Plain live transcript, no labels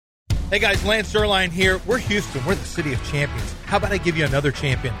Hey guys, Lance Zerline here. We're Houston. We're the city of champions. How about I give you another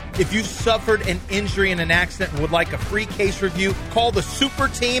champion? If you've suffered an injury in an accident and would like a free case review, call the super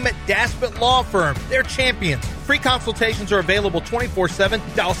team at Daspit Law Firm. They're champions. Free consultations are available 24/7.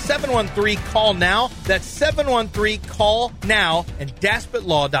 Dial 713-CALL-NOW. That's 713-CALL-NOW and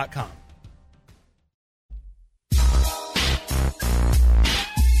DaspitLaw.com.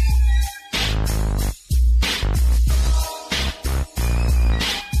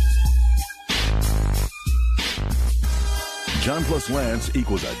 John plus Lance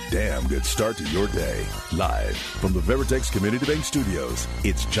equals a damn good start to your day. Live from the Veritex Community Bank Studios,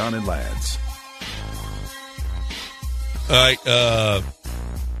 it's John and Lance. All right.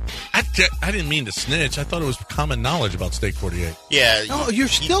 I didn't mean to snitch. I thought it was common knowledge about Steak 48. Yeah. No, you're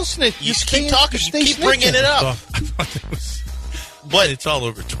still snitching. You keep talking. You keep bringing it up. I thought it was, but it's all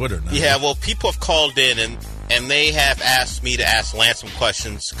over Twitter now. Yeah, well, people have called in and they have asked me to ask Lance some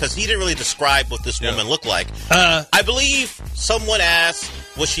questions because he didn't really describe what this woman looked like. I believe someone asked,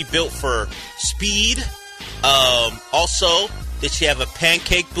 was she built for speed? Also, did she have a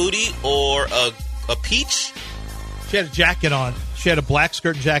pancake booty or a peach? She had a jacket on. She had a black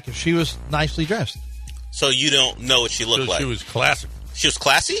skirt and jacket. She was nicely dressed. So you don't know what she looked like? She was classic. She was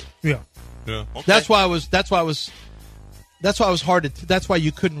classy? Yeah. Yeah. Okay. That's why it was hard to. That's why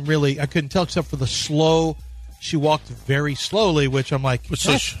you couldn't really. I couldn't tell except for the slow. She walked very slowly, which I'm like,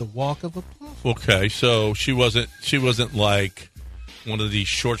 that's the walk of a. Okay, so she wasn't like one of these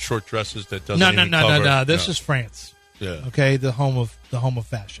short dresses that doesn't. No. This is France. Yeah. Okay, the home of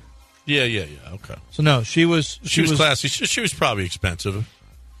fashion. Yeah. Okay. So no, she was classy. She was probably expensive.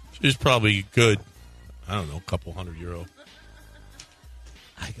 She was probably good. I don't know, a couple €100.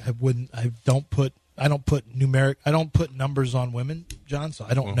 I wouldn't. I don't put numbers on women, John. So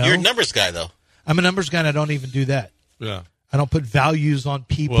I don't know. You're a numbers guy, though. I'm a numbers guy, and I don't even do that. Yeah. I don't put values on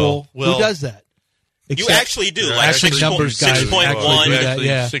people. Well, who does that? You actually do. Like actually, numbers guys 6.1. do that,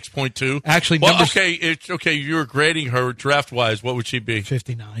 yeah. 6.2. Actually, well, numbers. okay. It's okay. You're grading her draft wise. What would she be?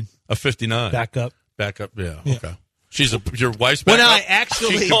 59. A 59. Back up. Yeah. Okay. She's your wife's When backup? I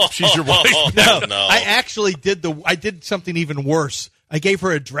actually, she's your wife's backup. No. I actually did something even worse. I gave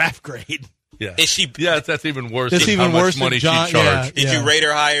her a draft grade. Yeah. Is she? Yeah, that's even worse. That's than even how worse much money than John, she charged. Did you rate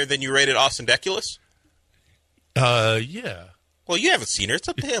her higher than you rated Austin Deculus? Yeah. Well, you haven't seen her. It's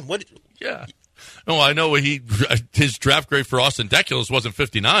up to him. What? Yeah. No, I know his draft grade for Austin Deculus wasn't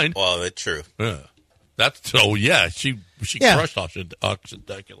 59. Well, that's true. Yeah. She crushed Austin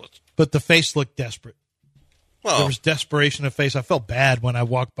Deculus. But the face looked desperate. Well, there was desperation in the face. I felt bad when I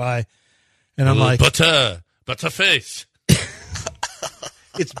walked by, and I'm like, but her face.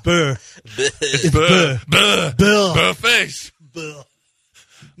 It's Burr. It's Burr face. Burr.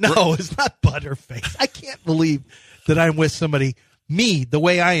 No, it's not Butterface. I can't believe that I'm with somebody, me, the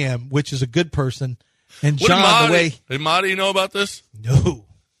way I am, which is a good person, and John, the way. Did Marty know about this? No.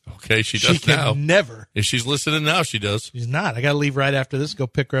 Okay, she does now. Never. If she's listening now, she does. She's not. I got to leave right after this, go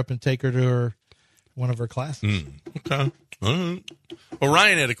pick her up and take her to one of her classes. Okay. All right. Well,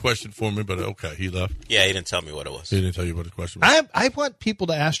 Ryan had a question for me, but okay, he left. yeah, he didn't tell me what it was. He didn't tell you what the question was. I want people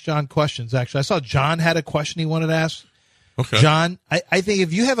to ask John questions, actually. I saw John had a question he wanted to ask. Okay. John, I think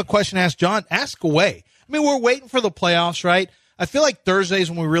if you have a question to ask John, ask away. I mean, we're waiting for the playoffs, right? I feel like Thursdays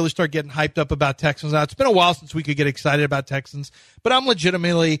when we really start getting hyped up about Texans. Now, it's been a while since we could get excited about Texans, but I'm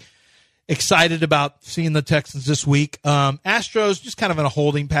legitimately excited about seeing the Texans this week. Astros just kind of in a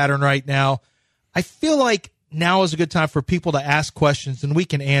holding pattern right now. I feel like now is a good time for people to ask questions and we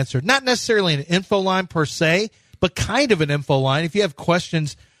can answer. Not necessarily an info line per se, but kind of an info line. If you have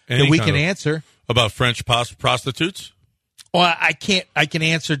questions that we can answer. About French prostitutes? Well, I can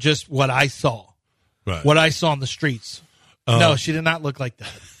answer just what I saw. Right. What I saw on the streets. No, she did not look like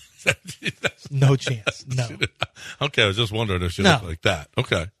that. No chance. No. Okay, I was just wondering if she looked like that.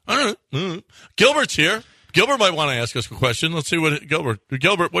 Okay. All right. Gilbert's here. Gilbert might want to ask us a question. Let's see what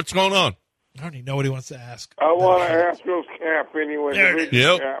Gilbert, what's going on? I already know what he wants to ask. I want an Astros cap anyway.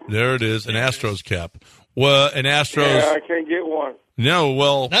 There it is. An Astros cap. Well, an Astros. Yeah, I can't get one. No,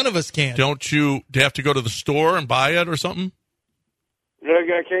 well. None of us can. Don't you have to go to the store and buy it or something?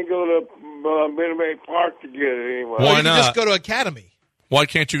 I can't go to Minute Maid Park to get it anyway. Why you not? Just go to Academy. Why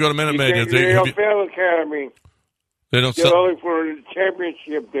can't you go to Minute Maid? They don't sell Academy. They don't They're sell. only for the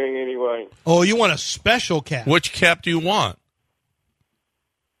championship thing anyway. Oh, you want a special cap? Which cap do you want?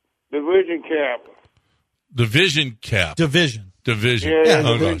 Division cap. Division cap. Division. Division. Yeah,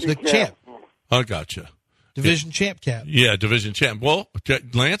 the champ. I gotcha. Division champ cap. Yeah, division champ. Well,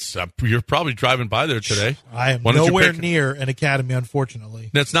 Lance, you're probably driving by there today. I am nowhere near an academy, unfortunately.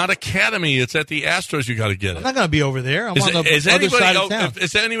 That's not academy. It's at the Astros. You got to get it. I'm not going to be over there. I'm on the other side of town.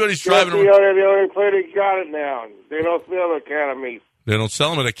 If anybody's driving the only place they got it now. They don't sell academies. They don't sell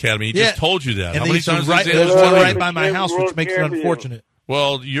them at academy. He just told you that. And how many times there's one right by my house, which makes it unfortunate.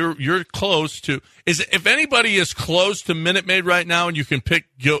 Well, you're close to. If anybody is close to Minute Maid right now, and you can pick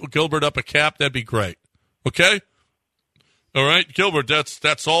Gilbert up a cap, that'd be great. Okay. All right, Gilbert,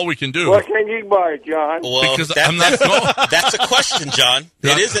 that's all we can do. Why can't you buy it, John? Well, because I'm not going. That's a question, John.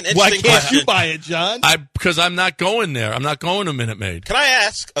 It is an interesting question. Why can't you buy it, John? Because I'm not going there. I'm not going to Minute Maid. Can I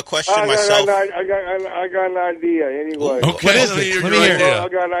ask a question myself? I got an idea anyway. Okay, what is it? Let me hear it. I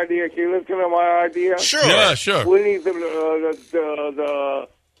got an idea. Can you listen to my idea? Sure. Yeah, sure. We need the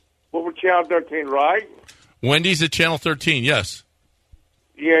what was Channel 13, right? Wendy's at Channel 13, yes.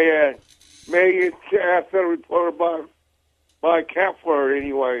 Yeah. Maybe ask the reporter by cap for it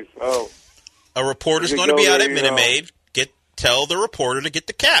anyway. So a reporter's going to be out at Minute Maid. Tell the reporter to get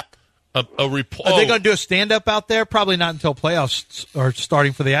the cap. A report. Are they going to do a stand-up out there? Probably not until playoffs are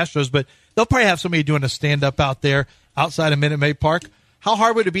starting for the Astros, but they'll probably have somebody doing a stand-up out there outside of Minute Maid Park. How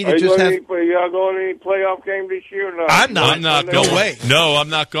hard would it be to just have... Y'all going to any playoff game this year or not? I'm not. No No way. No, I'm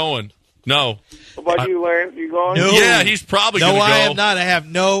not going. No. What about you, Lance? You going? No. Yeah, he's probably going to go. No, I am not. I have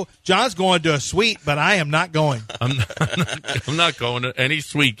no... John's going to a suite, but I am not going. I'm not going to any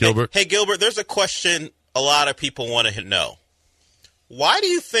suite, Gilbert. Hey, Gilbert, there's a question a lot of people want to know. Why do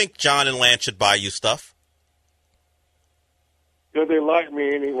you think John and Lance should buy you stuff? Because they like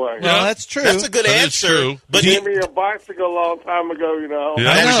me anyway. Well, that's true. That's a good answer. True. But they gave me a bicycle a long time ago, you know. Yeah,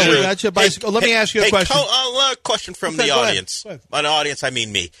 I know. true. We got you a bicycle. Let me ask you a question. Question from Okay, the go audience. ahead. By the audience, I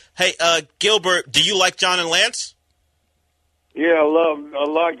mean me. Hey, Gilbert, do you like John and Lance? Yeah, I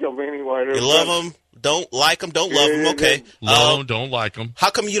like them anyway. You love them? Don't like them? Don't love them? Okay. Love them, don't like them. How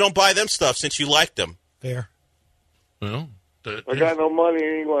come you don't buy them stuff since you like them? Fair. Well, I got no money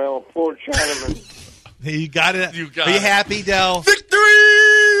anyway. I'm a poor Chinaman. You got it. You got Are you it. happy, Del? Victory!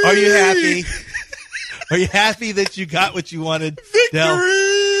 Are you happy? Are you happy that you got what you wanted, Del?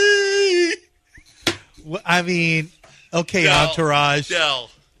 Well, I mean, okay, Del. Entourage. Del.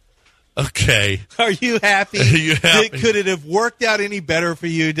 Okay. Are you happy? Are you happy? Could it have worked out any better for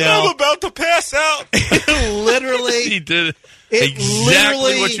you, Del? I'm about to pass out. Literally. He did It exactly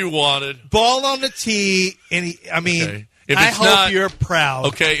literally what you wanted. Ball on the tee, and Okay. I hope you're proud.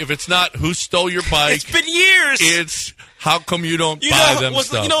 Okay, if it's not who stole your bike, It's been years. it's how come you don't buy them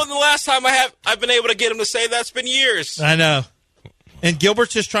stuff. You know, the last time I've been able to get him to say that's been years. I know. And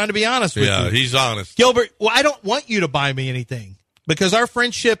Gilbert's just trying to be honest with Yeah, you. he's honest. Gilbert, well, I don't want you to buy me anything because our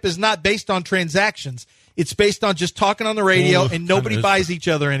friendship is not based on transactions. It's based on just talking on the radio, and nobody buys each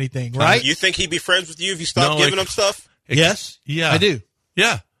other anything, right? You think he'd be friends with you if you stopped giving him stuff? Yes. Yeah. I do.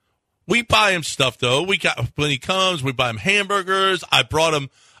 Yeah. We buy him stuff, though. When he comes, we buy him hamburgers. I brought him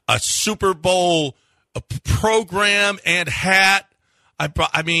a Super Bowl program and hat. We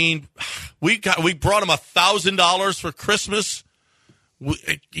brought him $1,000 for Christmas.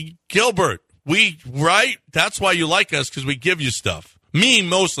 Gilbert, right? That's why you like us, because we give you stuff. Me,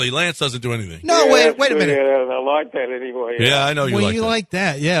 mostly. Lance doesn't do anything. No, Yeah, wait a minute. Yeah, I like that anyway. Yeah, I know you like that. like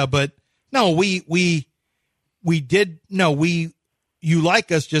that, yeah, but no, you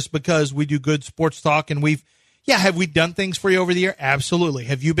like us just because we do good sports talk, and have we done things for you over the year? Absolutely.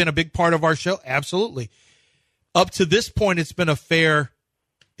 Have you been a big part of our show? Absolutely. Up to this point, it's been a fair,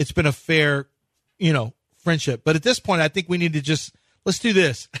 friendship. But at this point, I think we need to let's do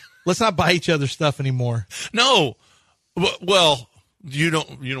this. Let's not buy each other stuff anymore. No. Well, you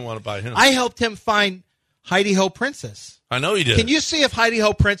don't want to buy him. I helped him find Heidi Ho Princess. I know you did. Can you see if Heidi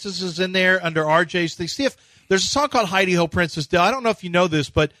Ho Princess is in there under RJ's thing? See if there's a song called Heidi Ho Princess. Dale, I don't know if you know this,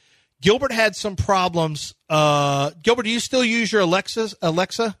 but Gilbert had some problems. Gilbert, do you still use your Alexis,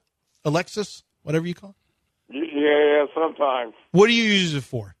 whatever you call it? Yeah, sometimes. What do you use it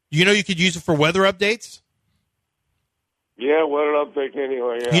for? You know you could use it for weather updates? Yeah, weather update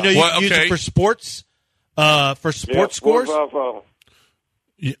anyway, yeah. You know you could use it for sports? Scores? Also.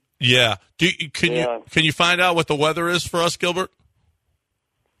 Yeah. Can you find out what the weather is for us, Gilbert?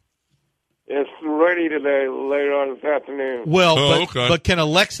 It's ready today, later on this afternoon. Well, okay. But can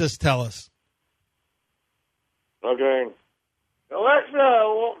Alexis tell us? Okay.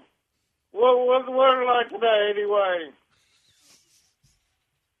 Alexa, what's the weather like today anyway?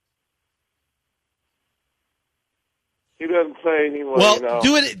 He doesn't say anyway. Well,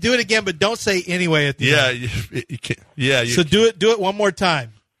 do it again, but don't say anyway at the end. So do it one more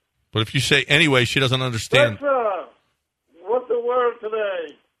time. But if you say anyway, she doesn't understand. Alexa, what's the weather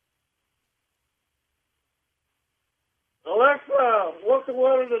today? Alexa, what's the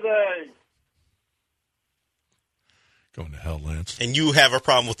weather today? Going to hell, Lance. And you have a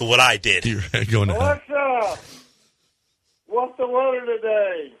problem with what I did. You're going to hell. Alexa, what's the weather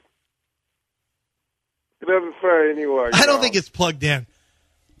today? It doesn't say anyway. I don't think it's plugged in.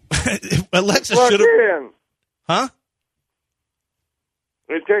 Alexa Plug should have. in. Huh?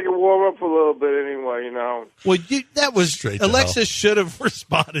 They take it warm up a little bit anyway, Well, that was Straight to Alexa hell. should have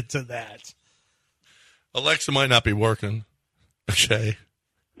responded to that. Alexa might not be working. Okay.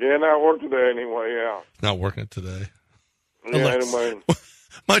 Yeah, not working today anyway, yeah. Not working today. Yeah, Alexa. anyway.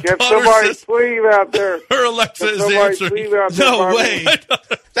 My Get daughter somebody says sleep out there. her Alexa Get is somebody answering. sleep out there. No Bobby. way.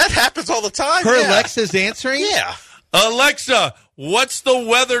 That happens all the time. Her yeah. Alexa's answering? Yeah. Alexa, what's the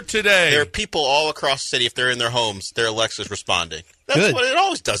weather today? There are people all across the city, if they're in their homes, their Alexa's responding. That's Good. what it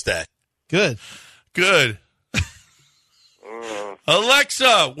always does that. Good. Good.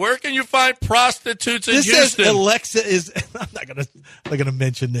 Alexa, where can you find prostitutes in This Houston? says Alexa is. I'm not gonna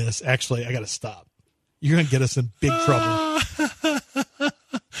mention this. Actually, I gotta stop. You're gonna get us in big trouble.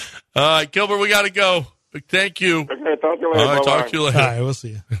 All right, Gilbert, we got to go. Thank you. Okay, talk to you later. All right, Bye-bye. talk to you All later. right, we'll see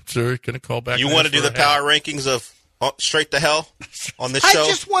you. Sir, going to call back. You want to do the power rankings of Straight to Hell on this I show?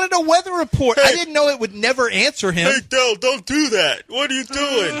 just wanted a weather report. I didn't know it would never answer him. Hey, Dell, don't do that. What are you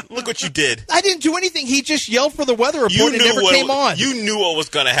doing? Look what you did. I didn't do anything. He just yelled for the weather report and it never came on. You knew what was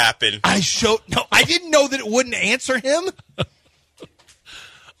going to happen. I didn't know that it wouldn't answer him.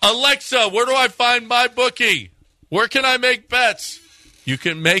 Alexa, where do I find my bookie? Where can I make bets? You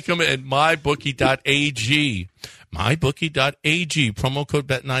can make them at mybookie.ag. Mybookie.ag, promo code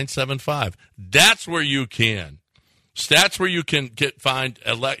bet975. That's where you can. That's where you can find.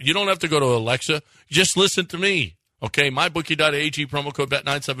 You don't have to go to Alexa. Just listen to me. Okay, mybookie.ag, promo code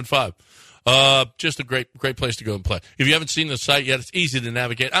bet975. Just a great place to go and play. If you haven't seen the site yet, it's easy to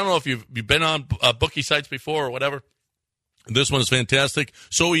navigate. I don't know if you've been on bookie sites before or whatever. This one is fantastic.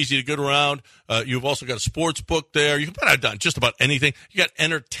 So easy to get around. You've also got a sports book there. You can bet on just about anything. You got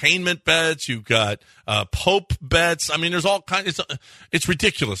entertainment bets. You've got Pope bets. I mean, there's all kinds. It's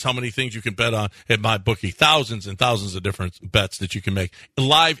ridiculous how many things you can bet on at MyBookie. Thousands and thousands of different bets that you can make.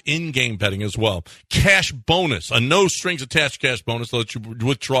 Live in-game betting as well. Cash bonus, a no strings attached cash bonus to let you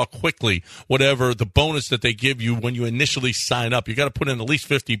withdraw quickly whatever the bonus that they give you when you initially sign up. You got to put in at least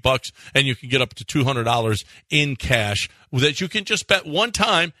 $50 and you can get up to $200 in cash that you can just bet one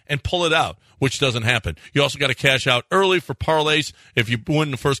time and pull it out, which doesn't happen. You also got to cash out early for parlays. If you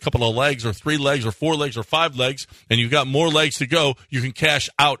win the first couple of legs or 3 legs or 4 legs or 5 legs and you've got more legs to go, you can cash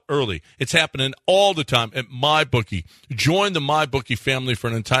out early. It's happening all the time at MyBookie. Join the MyBookie family for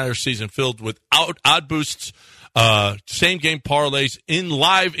an entire season filled with odd boosts, same-game parlays,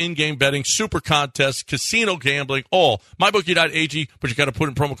 live in-game betting, super contests, casino gambling, all. MyBookie.ag, but you got to put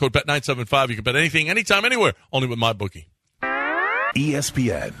in promo code bet975. You can bet anything, anytime, anywhere, only with MyBookie.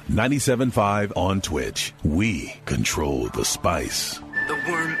 ESPN 97.5 on Twitch. We control the spice. The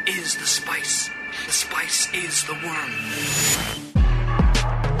worm is the spice. The spice is the worm.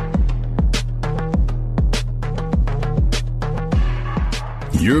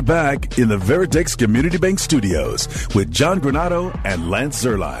 You're back in the Veritex Community Bank Studios with John Granado and Lance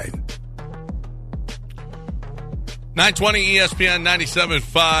Zerline. 920 ESPN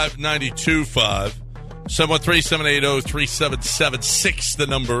 97.5, 92.5. 713-780-3776, the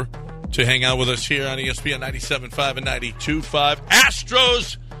number to hang out with us here on ESPN 97.5 and 92.5.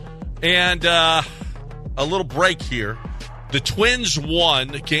 Astros, and a little break here. The Twins won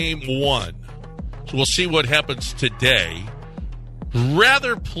Game 1, so we'll see what happens today.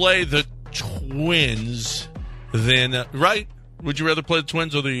 Rather play the Twins than right? Would you rather play the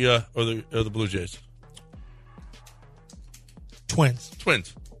Twins or the Blue Jays? Twins.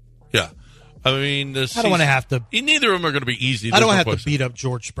 Yeah. I mean, I don't want to have to. Neither of them are going to be easy. I don't There's have to beat up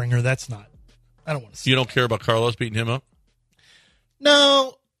George Springer. That's not. I don't want to see. You don't care about Carlos beating him up?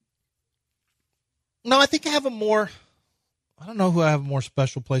 No, I think I have a more. I don't know who I have a more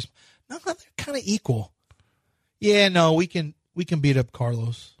special place. No, they're kind of equal. Yeah, no, we can beat up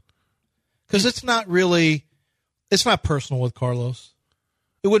Carlos because it's not personal with Carlos.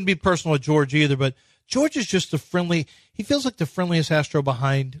 It wouldn't be personal with George either, but George is just he feels like the friendliest Astro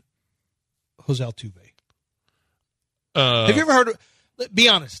behind Jose Altuve. Have you ever heard? Be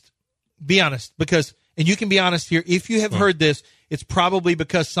honest, because, and you can be honest here. If you have heard this, it's probably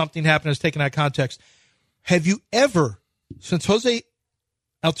because something happened that's taken out of context. Have you ever, since Jose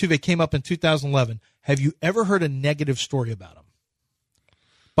Altuve came up in 2011, have you ever heard a negative story about him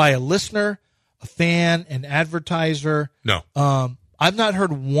by a listener, a fan, an advertiser? No. I've not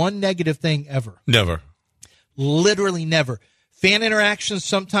heard one negative thing ever. Never. Literally never. Fan interactions,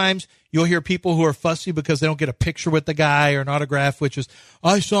 sometimes you'll hear people who are fussy because they don't get a picture with the guy or an autograph, which is,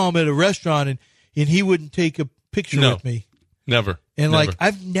 I saw him at a restaurant and he wouldn't take a picture with me. Never. And never.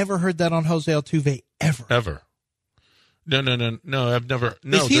 I've never heard that on Jose Altuve ever. Ever. No, I've never.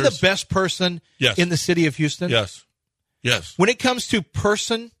 No, is he the best person Yes. in the city of Houston? Yes. Yes. When it comes to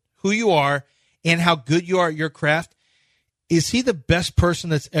person, who you are, and how good you are at your craft, is he the best person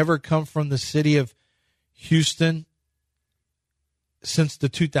that's ever come from the city of Houston since the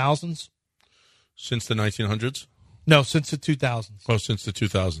 2000s? Since the 1900s? No, since the 2000s. Oh, since the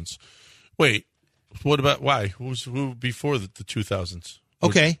 2000s. Wait, what about why? Who before the 2000s?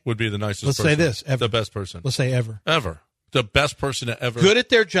 Okay. Would be the nicest Let's person? say this. Ever. The best person. Let's say ever. Ever. The best person to ever. Good at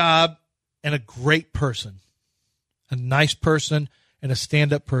their job and a great person. A nice person and a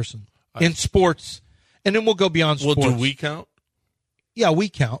stand-up person in sports. And then we'll go beyond sports. Well, do we count? Yeah, we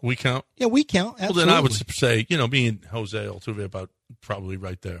count. We count? Yeah, we count. Absolutely. Well, then I would say, me and Jose Altuve about probably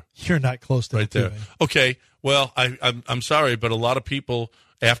right there. You're not close to right Altuve. there. Okay. Well, I'm sorry, but a lot of people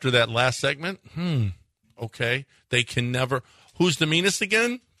after that last segment, okay, they can never. Who's the meanest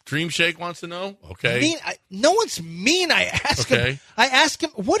again? Dream Shake wants to know. Okay. No one's mean. I ask Okay. him.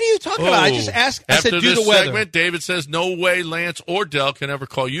 What are you talking about? I just asked. I After said, do this the weather. segment, David says, no way Lance or Dell can ever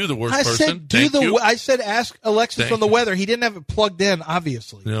call you the worst I person. said, Thank you. I said, ask Alexis Thank on the you. weather. He didn't have it plugged in,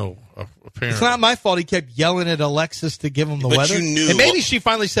 obviously. No, apparently. It's not my fault. He kept yelling at Alexis to give him the But weather. you knew and maybe what- she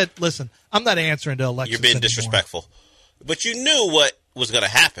finally said, listen, I'm not answering to Alexis You're being anymore. disrespectful. But you knew what was going to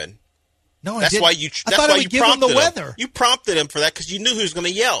happen. No, I That's didn't. why you. I That's thought I why would you give him prompted the weather. You prompted him for that because you knew he was going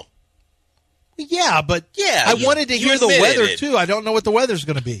to yell. Yeah, but Yeah, I you- wanted to you hear the admitted weather, it. too. I don't know what the weather's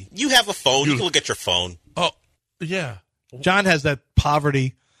going to be. You have a phone. You can look at your phone. Oh, yeah. John has that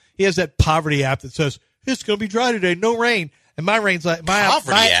poverty. He has that poverty app that says, it's going to be dry today, no rain. And my rain's like, my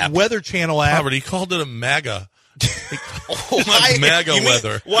app. Weather Channel app. Poverty. He called it a MAGA. Why? MAGA You mean-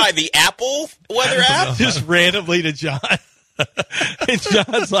 weather. Why the Apple weather app? Just randomly to John. And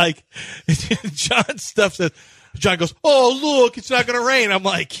John's like, John's stuff says, John goes, oh, look, it's not going to rain. I'm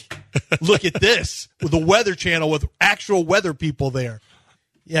like, look at this with the Weather Channel with actual weather people there.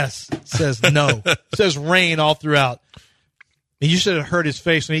 Yes, it says no. It says rain all throughout. And you should have heard his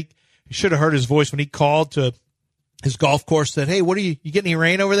face when you should have heard his voice when he called to his golf course, said, hey, what are you getting any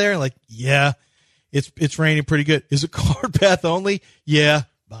rain over there? Like, yeah, it's raining pretty good. Is it card path only? Yeah.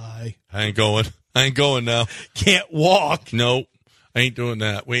 Bye. I ain't going now. Can't walk. No, I ain't doing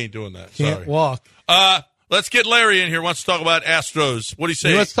that. We ain't doing that. Can't Sorry. walk. Let's get Larry in here. Wants to talk about Astros. What do you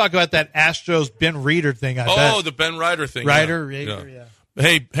say? Let's talk about that Astros Ben Reeder thing. I bet. The Ben Ryder thing. Ryder, yeah.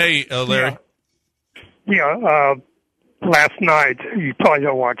 Hey, Larry. Yeah, last night, you probably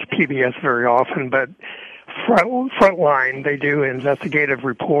don't watch PBS very often, but Frontline, they do investigative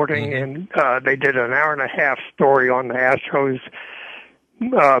reporting, and they did an hour-and-a-half story on the Astros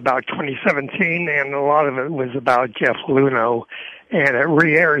about 2017, and a lot of it was about Jeff Luhnow, and it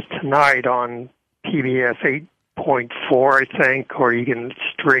re-airs tonight on PBS 8.4, I think, or you can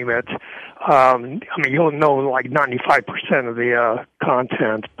stream it. I mean, you'll know like 95% of the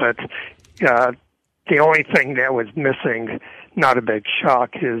content, but the only thing that was missing, not a big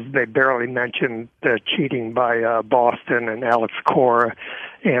shock, is they barely mentioned the cheating by Boston and Alex Cora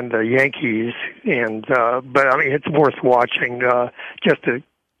and the Yankees. And but I mean, it's worth watching just to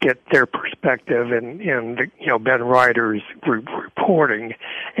get their perspective and Ben Ryder's reporting.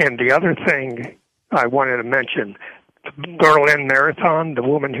 And the other thing I wanted to mention, the Berlin Marathon, the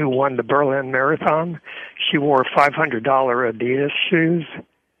woman who won the Berlin Marathon, she wore $500 Adidas shoes.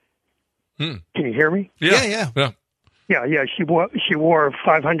 Can you hear me? Yeah. Yeah. She wore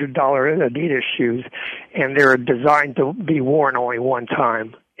 $500 Adidas shoes, and they're designed to be worn only one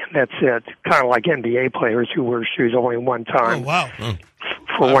time, and that's it. Kind of like NBA players who wear shoes only one time. Oh, wow.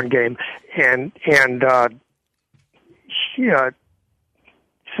 For one game, and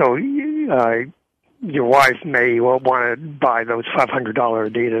so your wife may want to buy those $500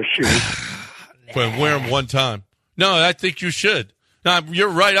 Adidas shoes. But wear them one time. No, I think you should. No, you're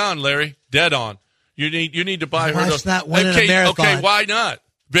right on, Larry. Dead on. You need to buy My her. wife's not winning a marathon. Okay, why not?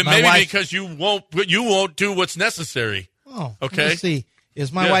 But My maybe wife- because you won't do what's necessary. Oh, Okay. Let's see.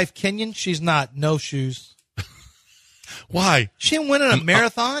 Is my wife Kenyan? She's not. No shoes. Why? She ain't winning a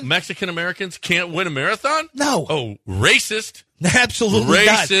marathon? Mexican Americans can't win a marathon? No. Oh, racist. Absolutely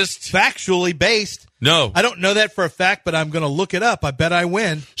not. Racist. Factually based. No. I don't know that for a fact, but I'm going to look it up. I bet I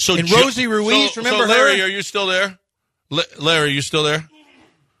win. So and Rosie Ruiz, remember Larry, her? are you still there? Larry, are you still there?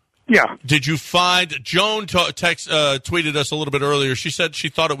 Yeah. Did you find Joan tweeted us a little bit earlier? She said she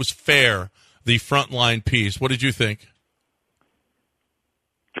thought it was fair, the Frontline piece. What did you think?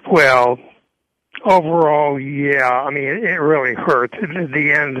 Well, Overall, yeah. I mean, it really hurt. At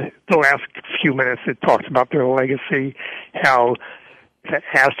the end, the last few minutes, it talks about their legacy, how the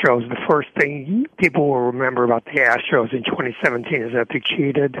Astros, the first thing people will remember about the Astros in 2017 is that they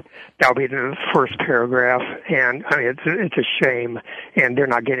cheated. That'll be the first paragraph. And, I mean, it's a shame, and they're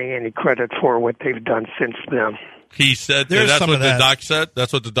not getting any credit for what they've done since then. He said that's what the doc said.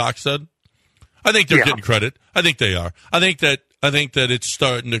 That's what the doc said. I think they're getting credit. I think they are. I think that it's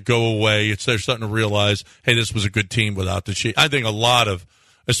starting to go away. They're starting to realize, hey, this was a good team without the cheat. I think a lot of,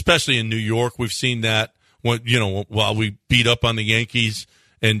 especially in New York, we've seen that while we beat up on the Yankees,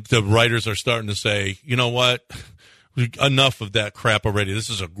 and the writers are starting to say, you know what, enough of that crap already. This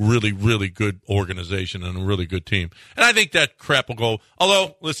is a really, really good organization and a really good team. And I think that crap will go.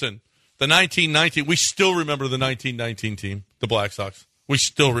 Although, listen, the 1919, we still remember the 1919 team, the Black Sox. We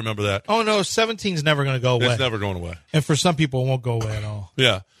still remember that. Oh, no, 17's never going to go away. It's never going away. And for some people, it won't go away at all.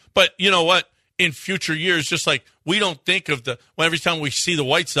 Yeah. But you know what? In future years, just like we don't think of every time we see the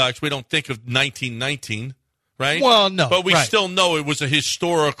White Sox, we don't think of 1919, right? Well, no. But we still know it was a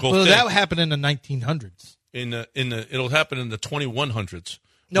historical thing. That happened in the 1900s. It'll happen in the 2100s.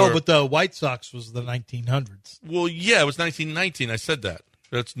 No, but the White Sox was the 1900s. Well, yeah, it was 1919. I said that.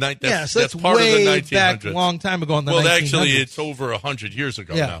 That's part way of the 1900s. Back a long time ago in the 1900s. Well, actually, it's over 100 years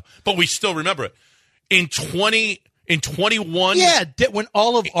ago now. But we still remember it. In 21. Yeah, when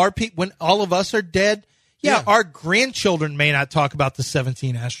all of us are dead. Yeah, our grandchildren may not talk about the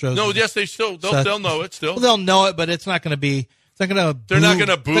 17 Astros. No, yes, they'll know it still. Well, they'll know it, but it's not going to be. They're not going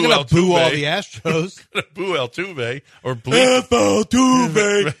to boo all the Astros. They're going to boo Altuve or bleep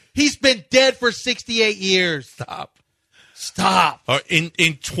Altuve. He's been dead for 68 years. Stop. In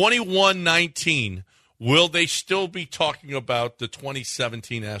 21-19, will they still be talking about the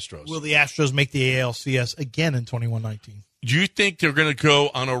 2017 Astros? Will the Astros make the ALCS again in 21-19? Do you think they're going to go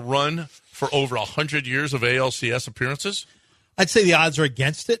on a run for over 100 years of ALCS appearances? I'd say the odds are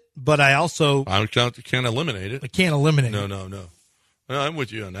against it, but I can't eliminate it. I can't eliminate it. No. I'm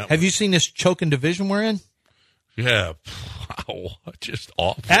with you on that. Have you seen this choking division we're in? Yeah. Wow. Just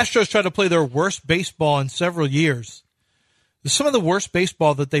awful. Astros try to play their worst baseball in several years. It's some of the worst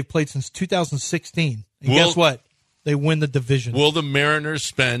baseball that they've played since 2016. And guess what? They win the division. Will the Mariners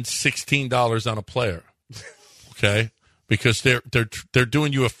spend $16 on a player? Okay? Because they're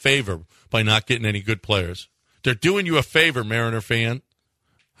doing you a favor by not getting any good players. They're doing you a favor, Mariner fan.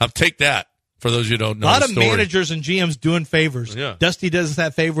 I'll take that for those who don't know. A lot of managers and GMs doing favors. Yeah. Dusty does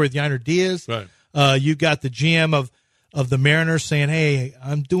that favor with Yainer Diaz. Right. You got the GM of the Mariners saying, hey,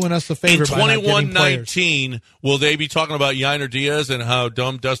 I'm doing us a favor by not getting players. In 21-19, will they be talking about Yainer Diaz and how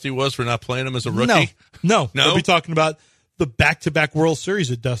dumb Dusty was for not playing him as a rookie? No. They'll be talking about the back-to-back World Series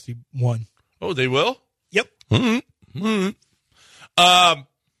that Dusty won. Oh, they will? Yep. Mm-hmm.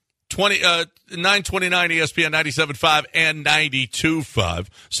 929 ESPN 97.5 and 92.5.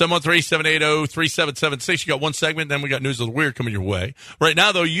 713-780-3776. You got one segment, then we got News of the Weird coming your way. Right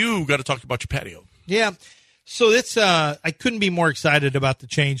now, though, you got to talk about your patio. Yeah. So it's I couldn't be more excited about the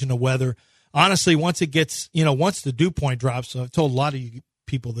change in the weather. Honestly, once it gets, once the dew point drops, I've told a lot of you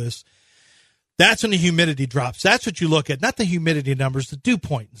people this, that's when the humidity drops. That's what you look at, not the humidity numbers, the dew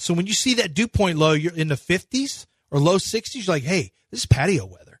point. So when you see that dew point low, you're in the 50s or low 60s, you're like, hey, this is patio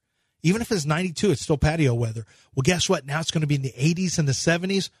weather. Even if it's 92, it's still patio weather. Well, guess what? Now it's going to be in the 80s and the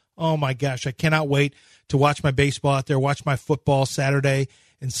 70s. Oh, my gosh. I cannot wait to watch my baseball out there, watch my football Saturday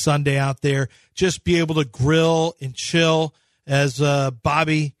and Sunday out there, just be able to grill and chill as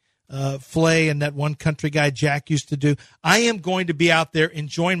Bobby Flay and that one country guy Jack used to do. I am going to be out there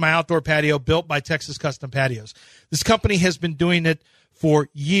enjoying my outdoor patio built by Texas Custom Patios. This company has been doing it for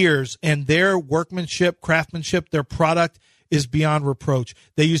years, and their workmanship, craftsmanship, their product is beyond reproach.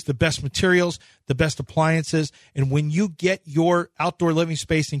 They use the best materials, the best appliances, and when you get your outdoor living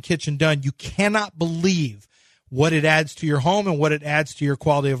space and kitchen done, you cannot believe what it adds to your home and what it adds to your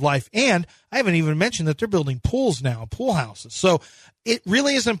quality of life. And I haven't even mentioned that they're building pools now, pool houses. So it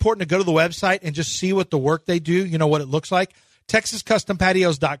really is important to go to the website and just see what the work they do, what it looks like.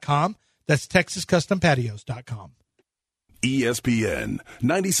 TexasCustomPatios.com. That's TexasCustomPatios.com. ESPN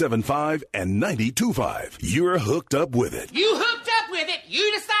 97.5 and 92.5. You're hooked up with it. You hooked up with it. You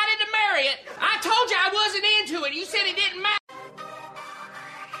decided to marry it. I told you I wasn't into it. You said it didn't matter.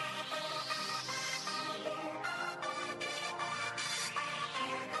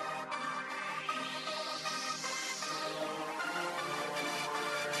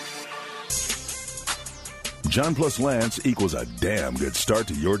 John plus Lance equals a damn good start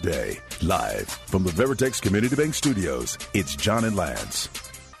to your day. Live from the Veritex Community Bank Studios, it's John and Lance.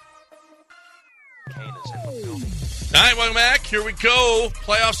 All right, welcome back. Here we go.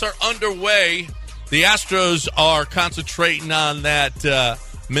 Playoffs are underway. The Astros are concentrating on that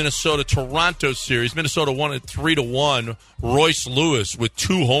Minnesota-Toronto series. Minnesota won it 3-1. Royce Lewis with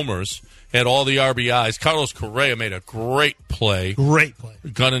 2 homers had all the RBIs. Carlos Correa made a great play.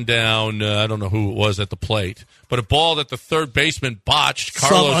 Gunning down, I don't know who it was at the plate. But a ball that the third baseman botched.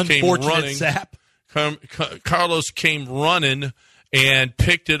 Carlos came running. Carlos came running and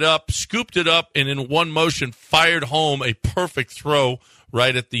picked it up, scooped it up, and in one motion fired home a perfect throw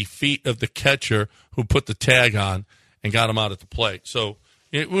right at the feet of the catcher who put the tag on and got him out at the plate. So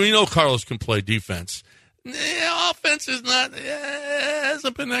we know Carlos can play defense. Offense is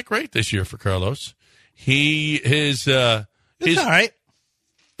hasn't been that great this year for Carlos. His all right.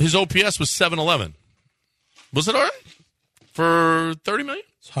 His OPS was 711. Was it all right for $30 million?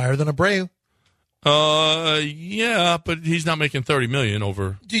 It's higher than Abreu. Yeah, but he's not making $30 million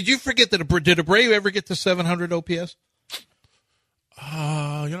over. Did you forget that did Abreu ever get to 700 OPS?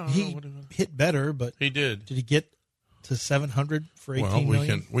 He hit better, but he did. Did he get to 700 for 18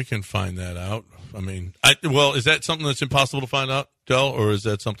 million? We can find that out. I mean, is that something that's impossible to find out, Del, or is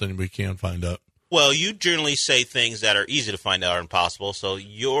that something we can find out? Well, you generally say things that are easy to find out are impossible. So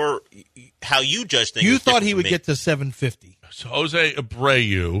how you judge things. You thought he would get to 750. So Jose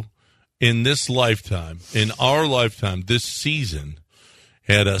Abreu, in our lifetime, this season,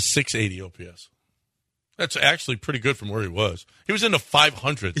 had a 680 OPS. That's actually pretty good from where he was. He was in the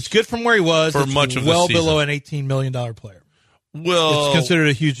 500s. It's good from where he was. For much of the well season. Below an $18 million player. Well, it's considered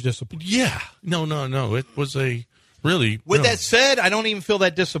a huge disappointment. Yeah. No. It was a really. With that said, I don't even feel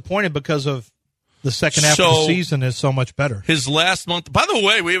that disappointed because of the second half of the season is so much better. His last month. By the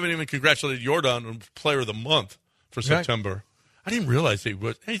way, we haven't even congratulated Jordan on Player of the Month for September. I didn't realize he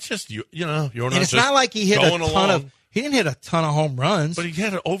was. It's just Jordan. And it's not like he hit a ton of. He didn't hit a ton of home runs. But he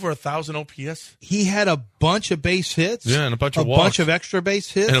had over 1,000 OPS. He had a bunch of base hits. Yeah, and a bunch of walks. A bunch of extra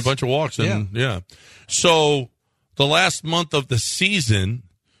base hits. And a bunch of walks. Yeah. So the last month of the season,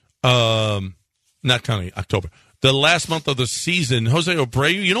 not counting October, the last month of the season, Jose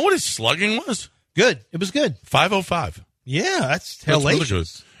Abreu, you know what his slugging was? Good. It was good. 505. Yeah, that's hellacious. Really good.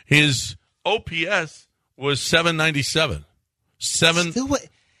 His OPS was 797.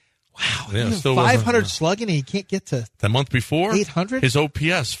 Wow, yeah, still 500 slugging and he can't get to the month before 800. His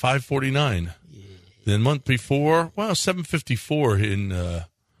OPS 549. Yeah. The month before, 754 in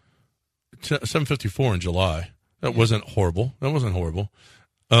 754 in July. That wasn't horrible.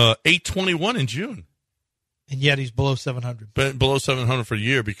 821 in June. And yet he's below 700. But below 700 for the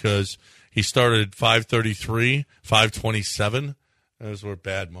year because he started 533, 527. Those were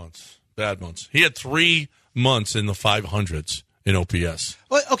bad months. He had 3 months in the 500s. In OPS.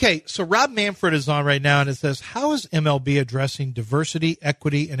 Well, okay, so Rob Manfred is on right now, and it says, how is MLB addressing diversity,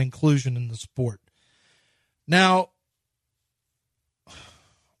 equity, and inclusion in the sport? Now,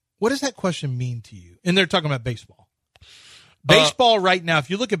 what does that question mean to you? And they're talking about baseball. Baseball right now,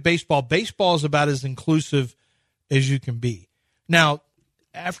 if you look at baseball is about as inclusive as you can be. Now,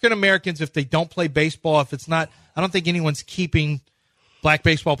 African Americans, if they don't play baseball, if it's not, I don't think anyone's keeping black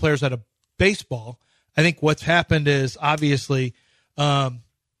baseball players out of baseball. I think what's happened is obviously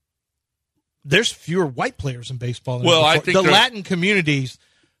there's fewer white players in baseball. Than I think the Latin communities.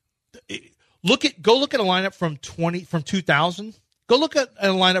 Go look at a lineup from 2000. Go look at a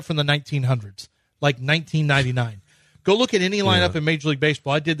lineup from the 1900s, like 1999. Go look at any lineup in Major League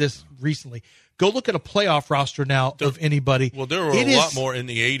Baseball. I did this recently. Go look at a playoff roster now of anybody. Well, there were a lot more in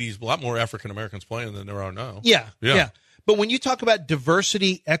the 80s, a lot more African Americans playing than there are now. Yeah. But when you talk about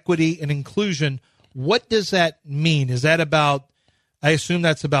diversity, equity, and inclusion. What does that mean? Is that about? I assume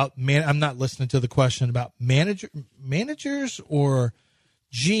that's about I'm not listening to the question about managers or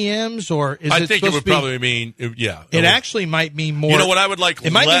GMs or is I it think it would probably mean It actually might mean more. You know what I would like?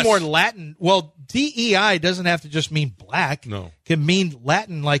 It might be more Latin. Well, DEI doesn't have to just mean black. No, it can mean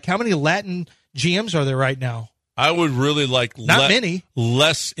Latin. Like how many Latin GMs are there right now? I would really like not many.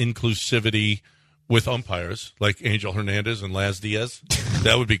 Less inclusivity with umpires like Angel Hernandez and Laz Diaz.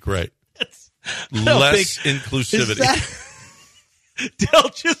 That would be great. Less inclusivity. Dell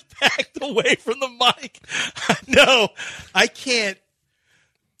just backed away from the mic. No, I can't.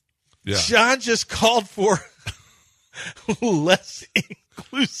 Yeah. John just called for less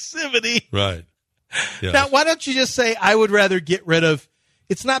inclusivity. Right. Yes. Now, why don't you just say, I would rather get rid of,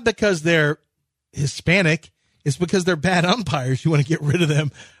 it's not because they're Hispanic, it's because they're bad umpires. You want to get rid of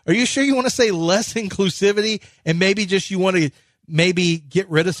them. Are you sure you want to say less inclusivity and maybe just you want to maybe get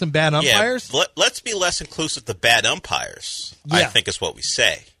rid of some bad umpires? Yeah, let's be less inclusive to bad umpires, I think is what we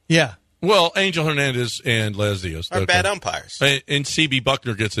say. Yeah. Well, Angel Hernandez and Laz Diaz are bad umpires. And CB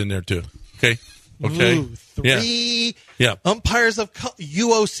Buckner gets in there too. Okay? Okay. Ooh, three Yeah. umpires of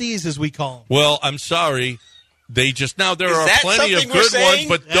UOCs, as we call them. Well, I'm sorry. They just now there Is are that plenty of something we're good saying?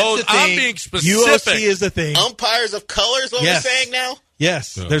 ones, but That's those the thing. I'm being specific. UOC is the thing. Umpires of color is what Yes. we're saying now?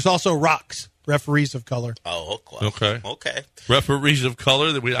 Yes. Yeah. There's also rocks, referees of color. Oh, Okay. Okay. Referees of color.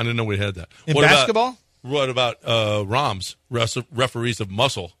 I didn't know we had that. In What basketball? What about ROMs? Referees of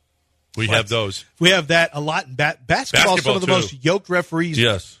muscle. We have those. We have that a lot in basketball. Some of the too. most yoked referees.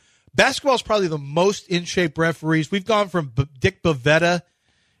 Yes. Basketball is probably the most in shape referees. We've gone from Dick Bavetta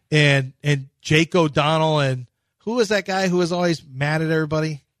and Jake O'Donnell, and who was that guy who was always mad at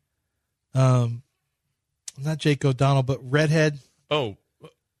everybody? Not Jake O'Donnell, but redhead. Oh,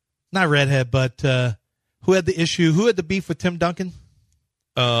 Not redhead, but who had the issue? Who had the beef with Tim Duncan?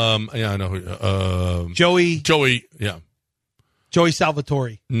 yeah, I know who. Joey Yeah.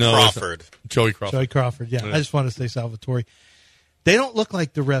 Salvatore. No. Crawford. Joey Crawford. Joey Crawford. Yeah, I just wanted to say Salvatore. They don't look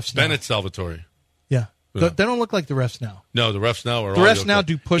like the refs now. Bennett Salvatore. Yeah. Yeah. They don't look like the refs now. No, the refs now are The all refs yoked now up.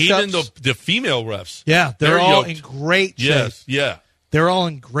 do push-ups. Even the female refs. Yeah, they're all yoked. in great shape. Yes, yeah. They're all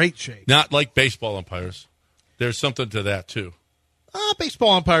in great shape. Not like baseball umpires. There's something to that too.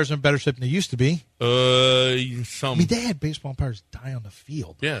 Baseball umpires are in better shape than they used to be. Some. I mean, they had baseball umpires die on the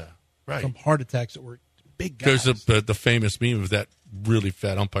field Yeah, right. from heart attacks that were big guys. There's the famous meme of that really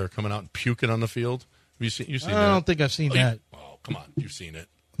fat umpire coming out and puking on the field. Have you seen? You've seen I that? don't think I've seen that. Oh, come on, you've seen it.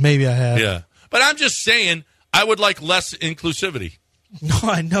 Maybe I have. Yeah, but I'm just saying, I would like less inclusivity. No,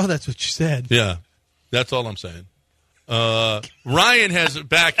 I know that's what you said. Yeah, that's all I'm saying. Ryan has it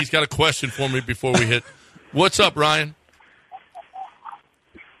back. He's got a question for me before we hit. What's up, Ryan?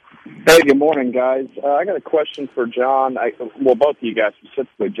 Hey, good morning, guys. I got a question for John. Both of you guys,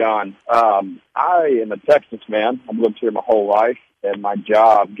 specifically John. I am a Texas man. I've lived here my whole life, and my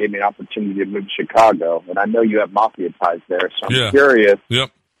job gave me an opportunity to move to Chicago. And I know you have Mafia ties there, so I'm curious.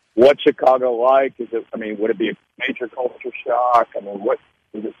 Yep. What's Chicago like? Would it be a major culture shock? What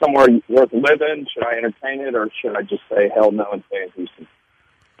is it? Somewhere worth living? Should I entertain it, or should I just say hell no and stay in Houston?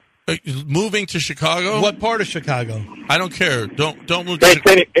 Moving to Chicago? What part of Chicago? I don't care. Don't move to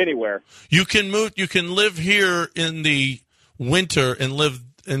Chicago. Anywhere. You can move. You can live here in the winter and live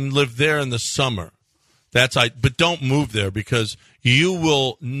there in the summer. But don't move there because you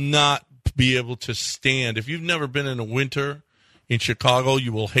will not be able to stand. If you've never been in a winter in Chicago,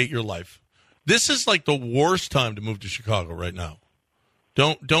 you will hate your life. This is like the worst time to move to Chicago right now.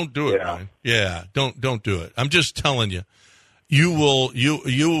 Don't do it, Ryan. Yeah, don't do it. I'm just telling you. You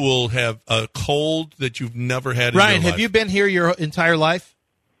will have a cold that you've never had in your life. Ryan, have you been here your entire life?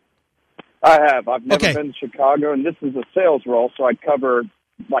 I have. I've never been to Chicago, and this is a sales role, so I cover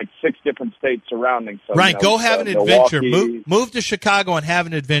like 6 different states surrounding. So, Ryan, go have an adventure. Milwaukee. Move to Chicago and have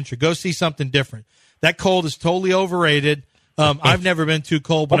an adventure. Go see something different. That cold is totally overrated. I've never been too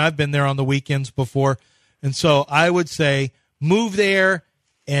cold, but I've been there on the weekends before. And so I would say move there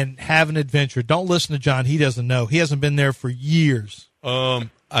and have an adventure. Don't listen to John. He doesn't know. He hasn't been there for years.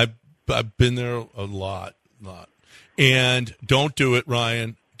 I've been there a lot. And don't do it,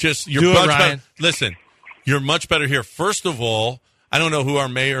 Ryan. Listen, you're much better here. First of all, I don't know who our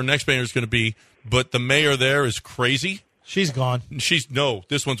next mayor is going to be, but the mayor there is crazy. She's gone.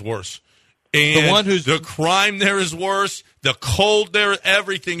 This one's worse. And the crime there is worse. The cold there,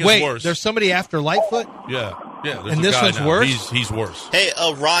 everything is worse. Wait, there's somebody after Lightfoot? Yeah. And this one's worse? He's worse. Hey,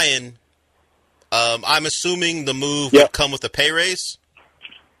 Ryan, I'm assuming the move would come with a pay raise?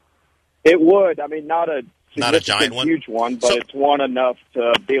 It would. Not a giant one? huge one, but it's one enough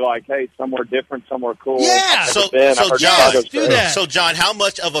to be like, hey, somewhere different, somewhere cool. Yeah. So John, how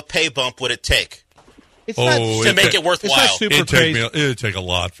much of a pay bump would it take to make it worthwhile? It's not super crazy. It would take a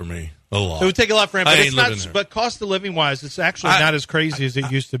lot for me. A lot. It would take a lot for him, but it's not. There. But cost of living wise, it's actually not as crazy as it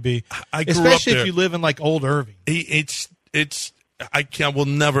used to be. I grew especially up there. if you live in like Old Irving. I will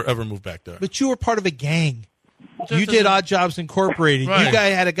never ever move back there. But you were part of a gang. You did Odd Jobs Incorporated. Right. You guy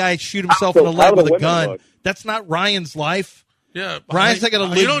had a guy shoot himself in the leg with a gun. That's not Ryan's life. Yeah, Ryan's not going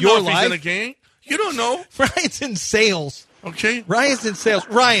to live you don't your know if life. He's in a gang. You don't know. Ryan's in sales. Okay. Ryan's in sales.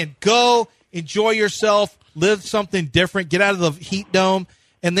 Ryan, go enjoy yourself. Live something different. Get out of the heat dome.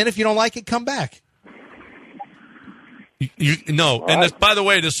 And then if you don't like it, come back. And by the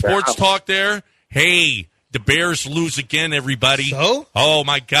way, the sports talk there, hey, the Bears lose again, everybody. So? Oh,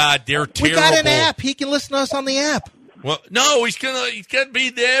 my God, they're terrible. We got an app. He can listen to us on the app. Well, no, he's gonna be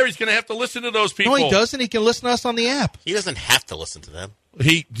there. He's gonna have to listen to those people. No, he doesn't. He can listen to us on the app. He doesn't have to listen to them.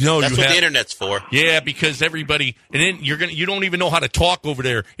 That's what the internet's for. Yeah, because everybody, and then you don't even know how to talk over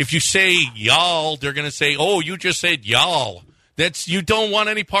there. If you say y'all, they're gonna say, "Oh, you just said y'all." You don't want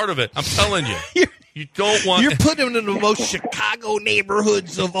any part of it. I'm telling you. You don't want. You're putting him in the most Chicago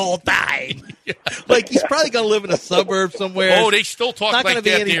neighborhoods of all time. Like he's probably going to live in a suburb somewhere. Oh, they still talk Not like going to be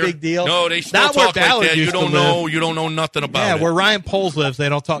that any there. big deal. No, they still Not where talk like Ballard that. You used to don't know. live. You don't know nothing about Yeah, it. where Ryan Poles lives, they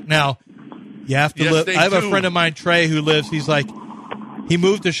don't talk. Now, you have to Yes, live. they I have a do. friend of mine, Trey, who lives. He's like, he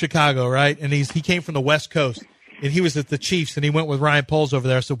moved to Chicago, right? And he came from the West Coast, and he was at the Chiefs, and he went with Ryan Poles over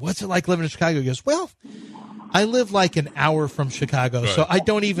there. I said, "What's it like living in Chicago?" He goes, "Well, I live like an hour from Chicago, so I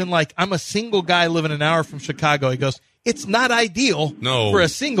don't even like. I'm a single guy living an hour from Chicago." He goes, "It's not ideal No. for a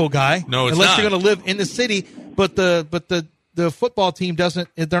single guy, No, it's unless not. you're going to live in the city. But the football team doesn't.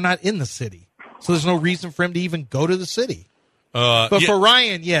 They're not in the city, so there's no reason for him to even go to the city." But for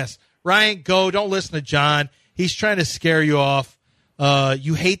Ryan, yes. Ryan, go. Don't listen to John. He's trying to scare you off.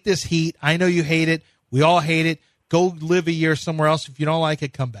 You hate this heat. I know you hate it. We all hate it. Go live a year somewhere else. If you don't like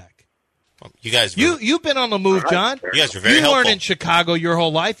it, come back. You guys, You've been on the move, John. You guys are very You weren't helpful. in Chicago your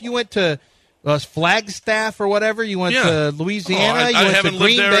whole life. You went to Flagstaff or whatever. You went to Louisiana. You went to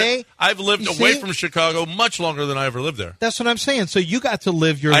Green Bay. I've lived You away see? from Chicago much longer than I ever lived there. That's what I'm saying. So you got to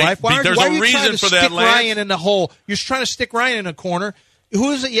live your life. Why there's are a you reason trying to for that, stick Lance. Ryan in the hole? You're trying to stick Ryan in a corner. Who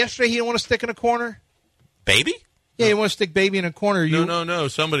was it yesterday? He didn't want to stick in a corner. Baby? Yeah, you want to stick Baby in a corner. No.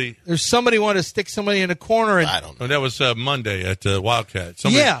 Somebody. There's somebody wanted to stick somebody in a corner. And, I don't know. Oh, that was Monday at Wildcat.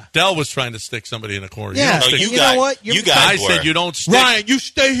 Yeah. Dell was trying to stick somebody in a corner. Yeah. You don't No, stick- you know what? You I guys were. said you don't stick. Ryan, you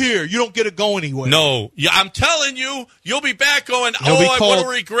stay here. You don't get to go anywhere. No. Yeah, I'm telling you, you'll be back going, It'll be what cold. a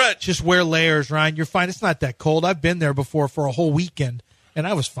regret. Just wear layers, Ryan. You're fine. It's not that cold. I've been there before for a whole weekend, and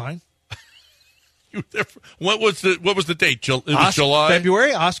I was fine. What was the date? It was July?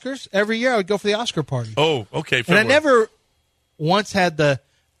 February, Oscars. Every year I would go for the Oscar party. Oh, okay. and I February. never once had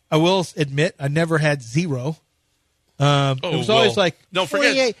I will admit, I never had zero. It was always like no,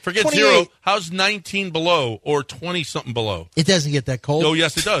 28, forget 28. zero. How's 19 below or 20 something below? It doesn't get that cold. Oh,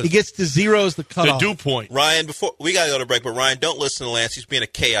 yes, it does. It gets to zero as the The cutoff. dew point. Ryan, before we got to go to break, but Ryan, don't listen to Lance. He's being a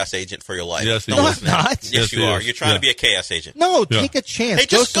chaos agent for your life. Yes, he Don't is. listen to No, him. I'm not. Yes, Yes, you he are. is. You're trying Yeah. to be a chaos agent. No, Yeah. take a chance. Hey,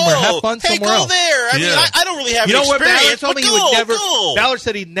 Go just somewhere. go. Have fun Hey, somewhere go else. there. I mean, Yeah. I don't really have You know an what? Ballard experience, told but me he go, would never. go. Ballard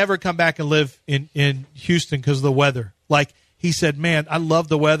said he'd never come back and live in Houston because of the weather. Like he said, man, I love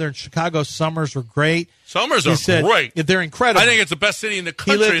the weather in Chicago. Summers are great. Summers He are said, great. They're incredible. I think it's the best city in the He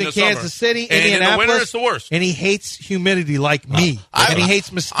country lived in in the Kansas summer. City, and Indianapolis, in the winter, it's the worst. and he hates humidity like me, and he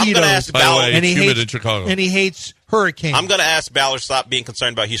hates mosquitoes. I'm gonna ask By the way, and it's he humid hates in Chicago. and he hates hurricanes. I'm going to ask Ballard to stop being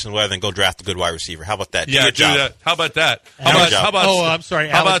concerned about Houston weather and go draft a good wide receiver. How about that? Yeah, your do job. that. How about that? Alec How about? Oh, I'm sorry,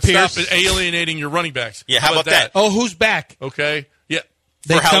 How Alec about stop Pierce. alienating your running backs? Yeah, how about that? Oh, who's back? Okay. Yeah.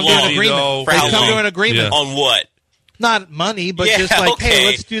 They For how come to long? an agreement. Though, For They how come to long? an agreement. Yeah. On what? Not money, but Yeah, just like, okay. hey,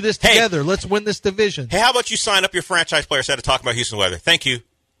 let's do this Hey. together. Let's win this division. Hey, how about you sign up your franchise player instead of talking about Houston weather? Thank you.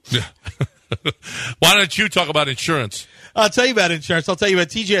 Why don't you talk about insurance? I'll tell you about insurance. I'll tell you about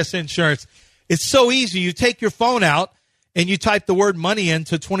TGS Insurance. It's so easy. You take your phone out and you type the word money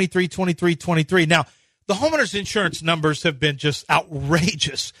into 232323. Now, the homeowners insurance numbers have been just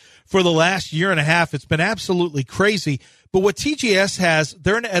outrageous for the last year and a half. It's been absolutely crazy. But what TGS has,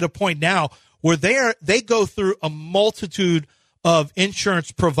 they're at a point now where they go through a multitude of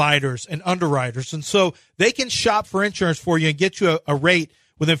insurance providers and underwriters. And so they can shop for insurance for you and get you a rate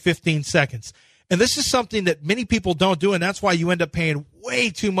within 15 seconds. And this is something that many people don't do, and that's why you end up paying way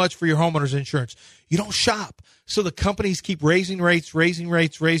too much for your homeowner's insurance. You don't shop. So the companies keep raising rates.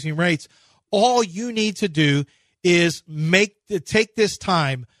 All you need to do is take this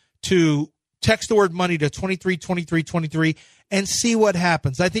time to text the word money to 232323 and see what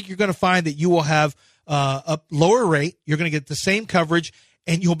happens. I think you're going to find that you will have a lower rate. You're going to get the same coverage,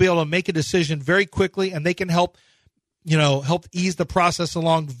 and you'll be able to make a decision very quickly, and they can help ease the process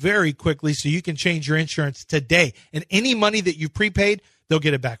along very quickly so you can change your insurance today. And any money that you've prepaid, they'll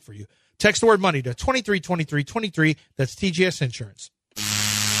get it back for you. Text the word money to 232323. That's TGS Insurance.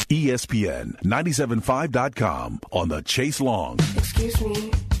 ESPN 975.com on the Chase Long. Excuse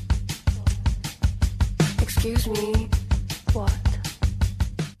me. Excuse me. What?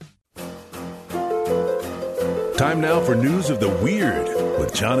 Time now for news of the weird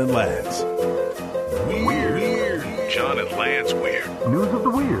with John and Lance. Weird. John and Lance Weird. News of the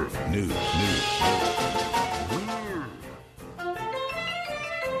weird. News.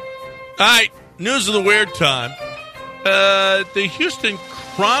 All right, news of the weird time. The Houston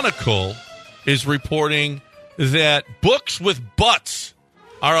Chronicle is reporting that books with butts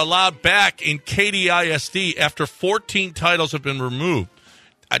are allowed back in KDISD after 14 titles have been removed.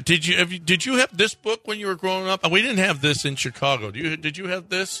 Did you have this book when you were growing up? We didn't have this in Chicago. Did you have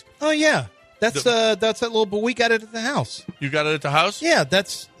this? Oh, yeah. That's that little, but we got it at the house. You got it at the house? Yeah,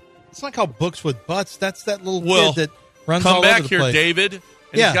 it's not called Books with Butts. That's that little Well, kid that runs come all back over the here, place. David.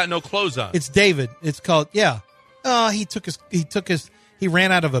 And Yeah. he's got no clothes on. It's David. It's called, yeah. He He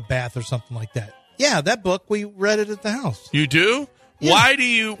ran out of a bath or something like that. Yeah, that book, we read it at the house. You do? Yeah.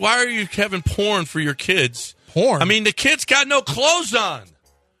 Why are you having porn for your kids? Porn? I mean, the kid's got no clothes on.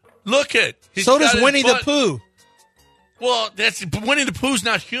 Look at. So does Winnie the Pooh. Well, Winnie the Pooh's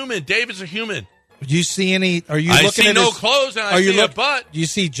not human. David's a human. Do you see any? Are you I looking see at no his, clothes and I see a butt. Do you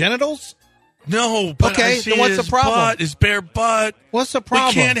see genitals? No, but okay, I see then what's his the problem? Butt, his bare butt. What's the problem?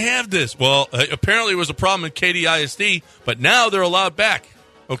 We can't have this. Well, apparently it was a problem in KDISD, but now they're allowed back.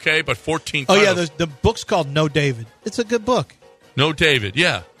 Okay, but 14 Oh, titles. yeah, the book's called No David. It's a good book. No David,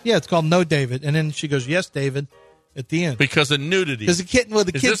 yeah. Yeah, it's called No David. And then she goes, yes, David, at the end. Because of nudity. Because the kid, well,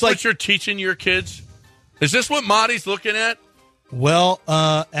 the Is kid's this like, what you're teaching your kids? Is this what Marty's looking at? well,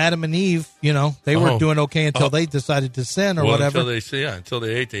 Adam and Eve, they were doing okay until they decided to sin or whatever. Until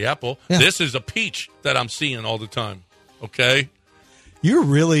they ate the apple. Yeah. This is a peach that I'm seeing all the time. Okay? You're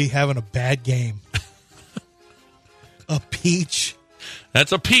really having a bad game. A peach.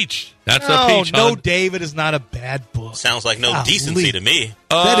 That's a peach. That's a peach. No, hon. David is not a bad book. Sounds like no Golly. decency to me.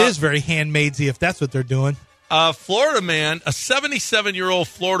 That is very handmaidsy if that's what they're doing. Florida man, a 77-year-old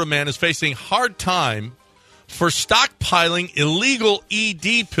Florida man is facing hard time for stockpiling illegal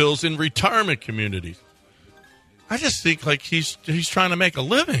ED pills in retirement communities. I just think like he's trying to make a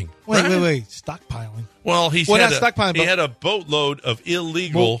living. Wait, right? wait. Stockpiling. Well, not stockpiling, he but- had a boatload of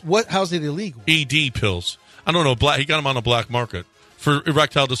illegal How's it illegal? ED pills. I don't know. He got them on the black market for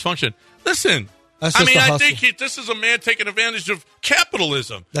erectile dysfunction. Listen, That's I just mean, a I hustle. think this is a man taking advantage of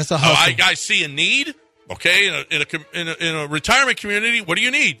capitalism. That's a hustle. I see a need. Okay, in a retirement community, what do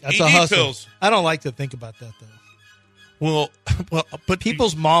you need? That's ED a hustle. pills. I don't like to think about that, though. Well, but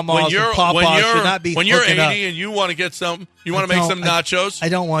People's mamas and papas should not be when you're 80 hooking up. and you want to get some, you want I to make don't- some nachos. I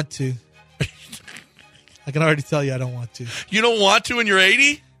don't want to. I can already tell you I don't want to. You don't want to, and you're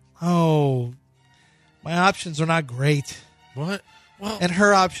 80. Oh, my options are not great. What? Well, And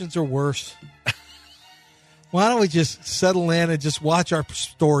her options are worse. Why don't we just settle in and just watch our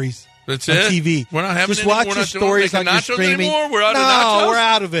stories that's on it. TV? We're not having just any, watch we're your not doing stories making on your nachos streaming. anymore. We're out of no, nachos. we're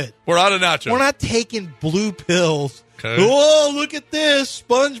out of it. We're out of nachos. We're not taking blue pills. Okay. Oh, look at this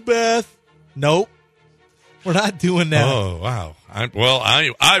sponge bath. Nope, we're not doing that. Oh wow! I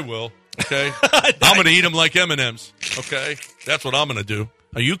will. Okay, I'm going to eat them like M&Ms. Okay, that's what I'm going to do.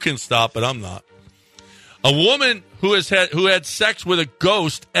 Now, you can stop, but I'm not. A woman who had sex with a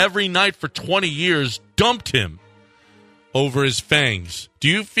ghost every night for 20 years dumped him over his fangs. Do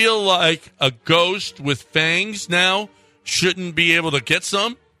you feel like a ghost with fangs now shouldn't be able to get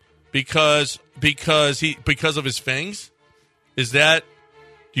some because of his fangs? Is that?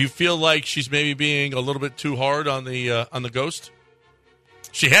 Do you feel like she's maybe being a little bit too hard on the ghost?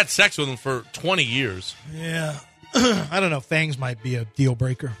 She had sex with him for 20 years. Yeah, I don't know. Fangs might be a deal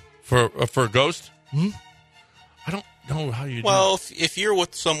breaker for a ghost. I don't know how you. Well, if you're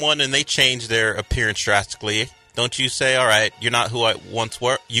with someone and they change their appearance drastically, don't you say, "All right, you're not who I once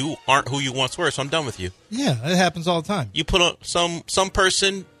were. You aren't who you once were, so I'm done with you." Yeah, it happens all the time. You put on some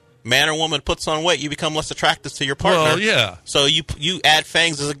person, man or woman, puts on weight, you become less attractive to your partner. Well, yeah. So you add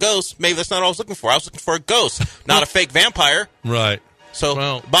fangs as a ghost. Maybe that's not what I was looking for. I was looking for a ghost, not a fake vampire. Right.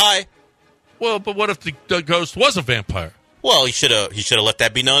 So bye. Well, but what if the ghost was a vampire? Well, he should have let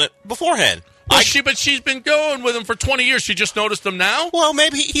that be known beforehand. Well, but she's been going with him for 20 years. She just noticed him now? Well,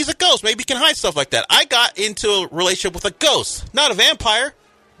 maybe he's a ghost. Maybe he can hide stuff like that. I got into a relationship with a ghost, not a vampire.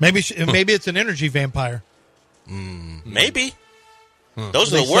 Maybe maybe it's an energy vampire. Maybe. Those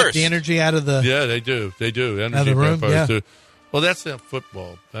are They the suck worst. the energy out of the. Yeah, they do. They do. Energy Out of the room, vampires yeah. do. Well, that's in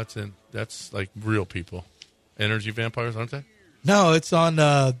football. That's like real people. Energy vampires, aren't they? No, it's on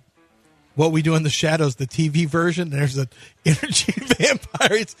What We Do in the Shadows, the TV version. There's an energy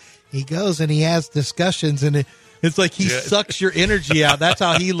vampire. He goes and he has discussions, and it's like he sucks your energy out. That's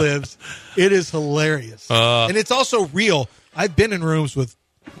how he lives. It is hilarious. And it's also real. I've been in rooms with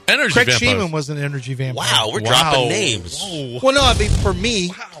energy Craig vampires. Sheeman was an energy vampire. Wow, we're dropping names. Whoa. Well, no, I mean, for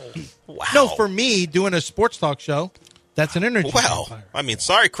me, Wow. no, for me, doing a sports talk show, that's an energy Wow. vampire. I mean,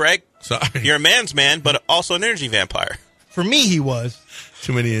 sorry, Craig. Sorry. You're a man's man, but also an energy vampire. For me, he was.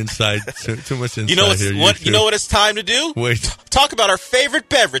 Too many inside. Too much inside You know here. you know what it's time to do? Wait. Talk about our favorite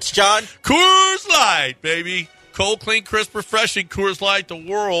beverage, John. Coors Light, baby. Cold, clean, crisp, refreshing. Coors Light, the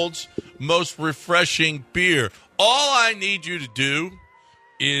world's most refreshing beer. All I need you to do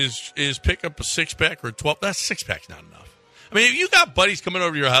is pick up a 6-pack or a 12. That 6-pack's not enough. I mean, if you got buddies coming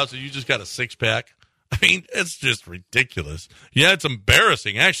over to your house and you just got a 6-pack, I mean, it's just ridiculous. Yeah, it's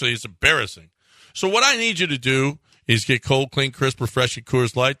embarrassing. Actually, it's embarrassing. So what I need you to do is get cold, clean, crisp, refreshing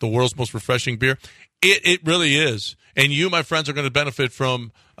Coors Light, the world's most refreshing beer. It really is. And you, my friends, are going to benefit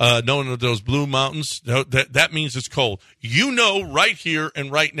from knowing that those blue mountains. That means it's cold. You know right here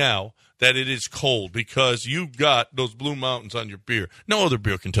and right now that it is cold because you've got those blue mountains on your beer. No other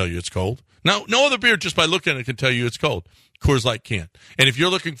beer can tell you it's cold. No other beer just by looking at it can tell you it's cold. Coors Light can. And if you're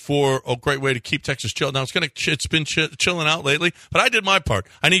looking for a great way to keep Texas chilled, now it's been chilling out lately, but I did my part.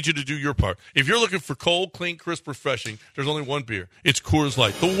 I need you to do your part. If you're looking for cold, clean, crisp, refreshing, there's only one beer. It's Coors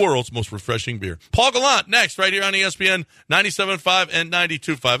Light, the world's most refreshing beer. Paul Gallant next, right here on ESPN 97.5 and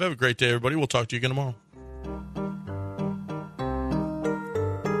 92.5. Have a great day, everybody. We'll talk to you again tomorrow.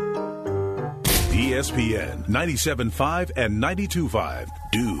 ESPN 97.5 and 92.5.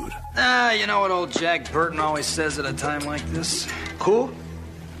 Dude. You know what old Jack Burton always says at a time like this? Who?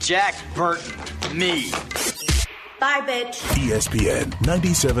 Jack Burton. Me. Bye, bitch. ESPN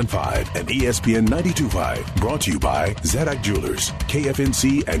 97.5 and ESPN 92.5. Brought to you by Zadak Jewelers,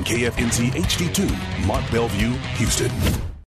 KFNC and KFNC HD2, Mont Bellevue, Houston.